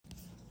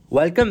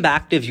Welcome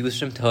back to Views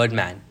from Third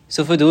Man.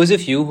 So, for those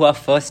of you who are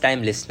first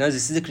time listeners,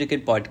 this is a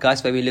cricket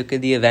podcast where we look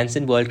at the events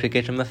in world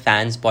cricket from a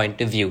fan's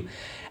point of view.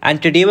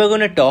 And today we're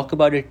going to talk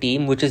about a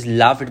team which is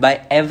loved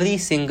by every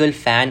single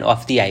fan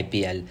of the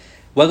IPL.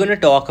 We're going to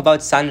talk about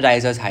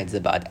Sunrisers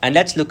Hyderabad, and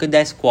let's look at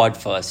their squad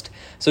first.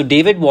 So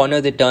David Warner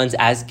returns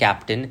as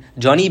captain,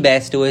 Johnny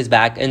Bairstow is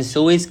back, and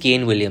so is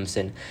Kane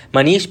Williamson.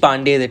 Manish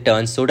Pandey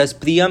returns, so does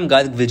Priyam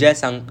Garg,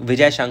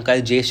 Vijay Shankar,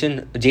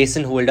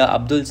 Jason Holder,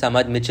 Abdul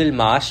Samad, Mitchell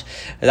Marsh,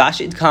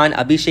 Rashid Khan,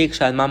 Abhishek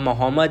Sharma,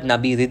 Mohammad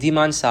Nabi,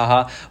 Riddhiman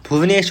Saha,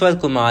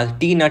 Bhuvaneshwar Kumar,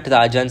 T.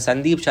 Natarajan,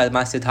 Sandeep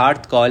Sharma,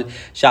 Siddharth Kaul,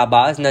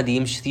 Shahbaz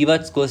Nadeem,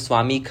 Srivat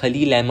Goswami,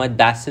 Khalil Ahmed,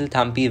 Basil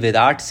Thampi,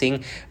 Virat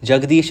Singh,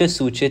 Jagdish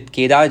Suchit,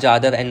 Kedar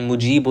Jadhav, and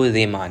Mujibur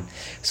Rahman.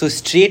 So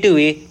straight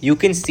away, you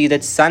can see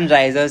that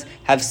Sunrisers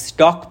have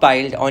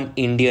stockpiled on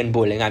Indian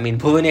bowling. I mean,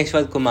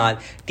 Bhuvaneshwar Kumar,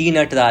 T.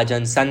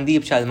 Natarajan,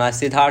 Sandeep Sharma,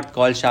 Siddharth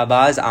Kaul,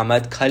 Shahbaz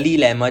Ahmed,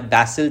 Khalil Ahmed,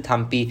 Basil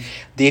Thampi.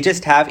 They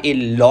just have a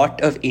lot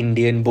of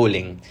Indian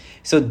bowling.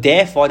 So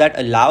therefore, that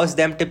allows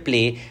them to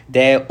play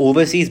their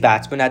overseas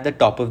batsmen at the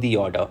top of the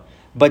order.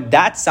 But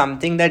that's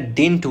something that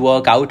didn't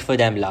work out for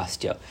them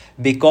last year.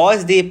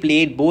 Because they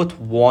played both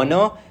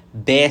Warner,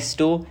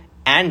 Bairstow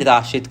and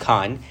Rashid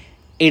Khan,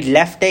 it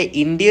left their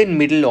Indian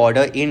middle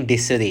order in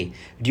disarray,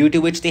 due to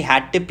which they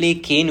had to play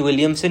Kane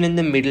Williamson in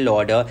the middle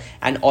order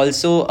and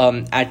also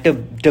had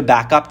to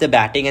back up the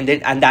batting,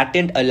 and that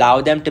didn't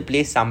allow them to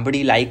play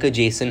somebody like a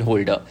Jason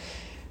Holder.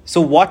 So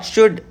what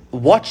should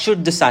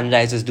the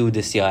Sunrisers do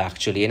this year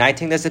actually? And I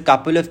think there's a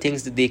couple of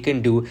things that they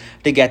can do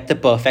to get the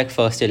perfect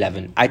first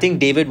 11. I think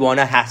David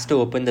Warner has to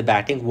open the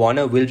batting.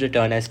 Warner will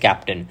return as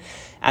captain.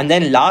 And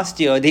then last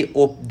year, they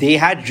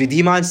had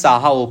Riddhiman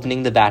Saha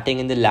opening the batting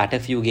in the latter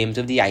few games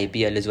of the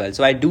IPL as well.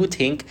 So I do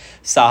think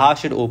Saha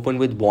should open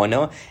with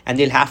Warner, and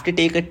they'll have to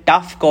take a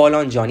tough call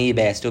on Johnny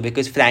Bairstow,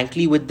 because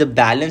frankly, with the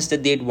balance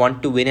that they'd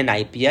want to win an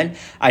IPL,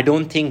 I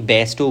don't think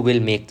Bairstow will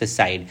make the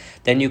side.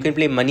 Then you can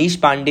play Manish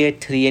Pandey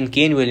at 3 and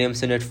Kane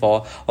Williamson at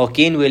 4, or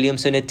Kane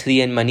Williamson at 3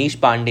 and Manish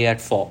Pandey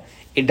at 4.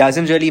 It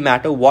doesn't really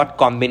matter what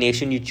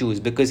combination you choose,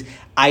 because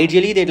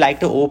ideally they'd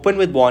like to open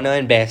with Warner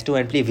and Bairstow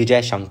and play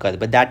Vijay Shankar,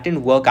 but that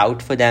didn't work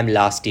out for them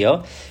last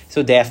year.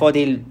 So therefore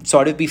they'll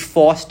sort of be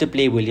forced to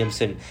play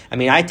Williamson. I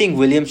mean, I think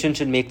Williamson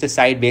should make the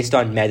side based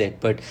on merit,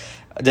 but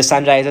the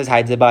Sunrisers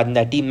Hyderabad and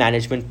their team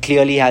management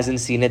clearly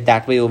hasn't seen it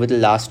that way over the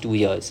last 2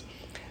 years.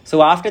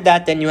 So after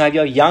that, then you have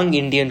your young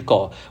Indian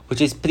core, which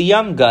is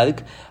Priyam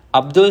Garg,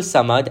 Abdul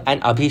Samad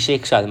and Abhishek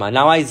Sharma.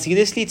 Now, I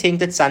seriously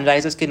think that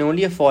Sunrisers can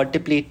only afford to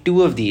play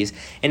 2 of these.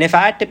 And if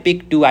I had to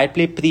pick 2, I'd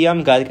play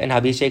Priyam Garg and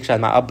Abhishek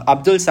Sharma.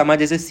 Abdul Samad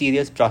is a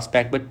serious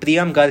prospect, but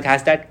Priyam Garg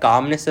has that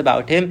calmness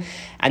about him.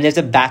 And there's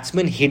a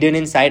batsman hidden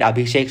inside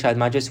Abhishek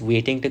Sharma just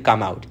waiting to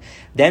come out.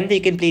 Then they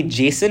can play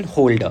Jason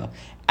Holder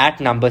at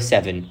number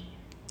 7.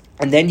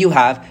 And then you've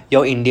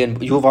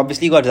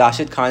obviously got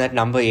Rashid Khan at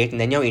number 8, and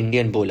then your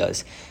Indian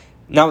bowlers.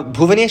 Now,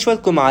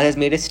 Bhuvaneshwar Kumar has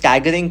made a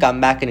staggering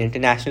comeback in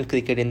international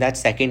cricket in that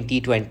second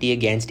T20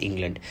 against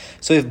England.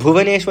 So if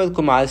Bhuvaneshwar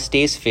Kumar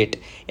stays fit,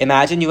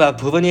 imagine you have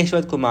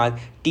Bhuvaneshwar Kumar,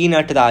 T.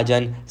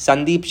 Natarajan,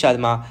 Sandeep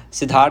Sharma,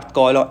 Siddharth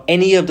Kaul, or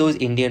any of those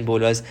Indian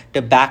bowlers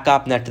to back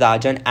up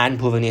Natarajan and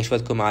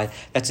Bhuvaneshwar Kumar.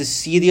 That's a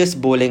serious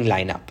bowling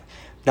lineup.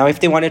 Now,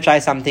 if they want to try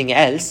something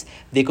else,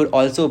 they could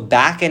also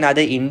back another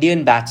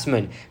Indian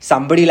batsman,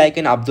 somebody like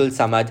an Abdul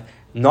Samad,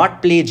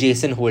 not play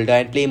Jason Holder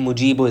and play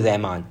Mujibur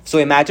Rahman. So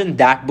imagine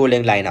that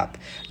bowling lineup.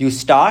 You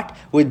start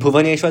with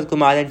Bhuvaneshwar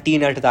Kumar and T.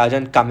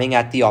 Natarajan coming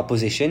at the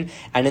opposition,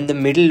 and in the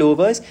middle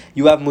overs,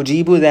 you have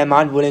Mujibur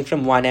Rahman bowling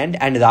from one end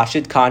and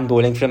Rashid Khan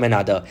bowling from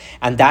another.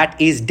 And that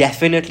is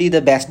definitely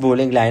the best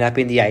bowling lineup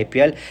in the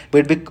IPL.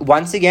 But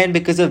once again,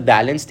 because of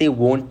balance, they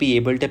won't be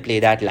able to play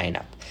that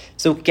lineup.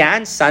 So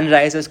can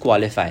Sunrisers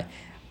qualify?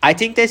 I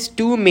think there's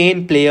 2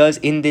 main players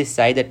in this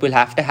side that will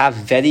have to have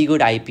very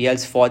good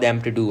IPLs for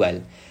them to do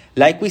well.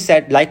 Like we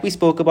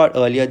spoke about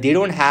earlier, they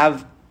don't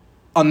have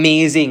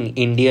amazing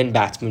Indian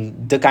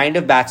batsmen. The kind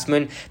of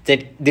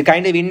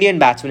Indian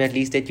batsman at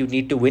least that you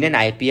need to win an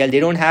IPL. They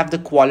don't have the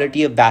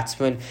quality of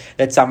batsman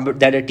that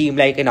a team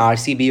like an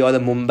RCB or the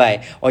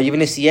Mumbai or even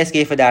a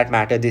CSK for that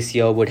matter this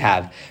year would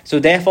have.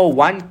 So therefore,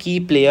 one key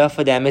player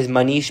for them is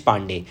Manish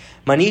Pandey.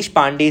 Manish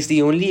Pandey is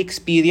the only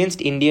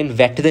experienced Indian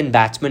veteran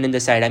batsman in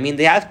the side. I mean,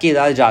 they have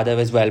Kedar Jadhav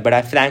as well, but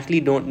I frankly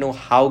don't know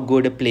how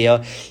good a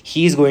player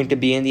he's going to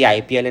be in the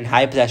IPL in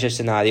high pressure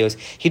scenarios.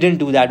 He didn't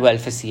do that well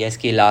for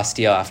CSK last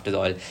year after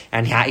all,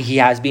 and he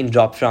has been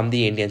dropped from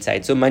the Indian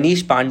side. So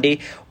Manish Pandey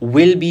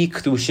will be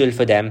crucial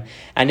for them.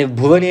 And if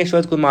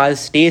Bhuvaneshwar Kumar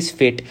stays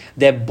fit,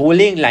 their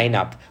bowling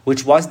lineup,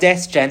 which was their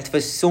strength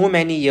for so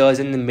many years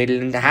in the middle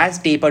and has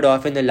tapered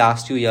off in the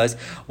last 2 years,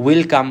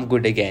 will come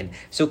good again.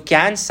 So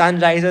can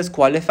Sunrisers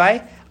qualify?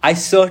 I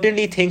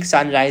certainly think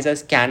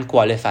Sunrisers can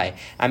qualify.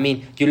 I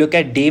mean, you look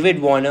at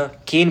David Warner,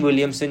 Kane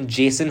Williamson,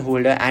 Jason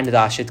Holder and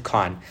Rashid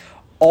Khan.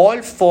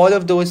 All 4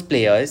 of those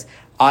players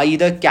are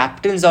either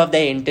captains of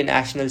their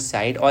international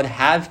side or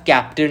have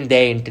captained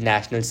their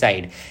international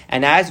side.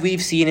 And as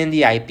we've seen in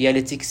the IPL,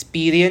 it's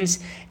experience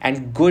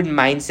and good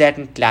mindset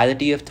and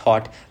clarity of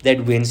thought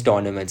that wins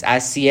tournaments,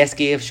 as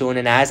CSK have shown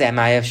and as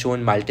MI have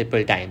shown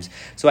multiple times.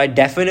 So I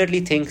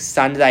definitely think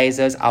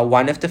Sunrisers are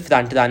one of the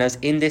front runners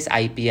in this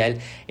IPL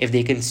if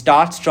they can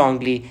start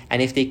strongly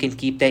and if they can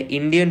keep their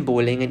Indian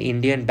bowling and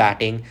Indian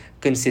batting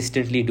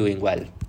consistently doing well.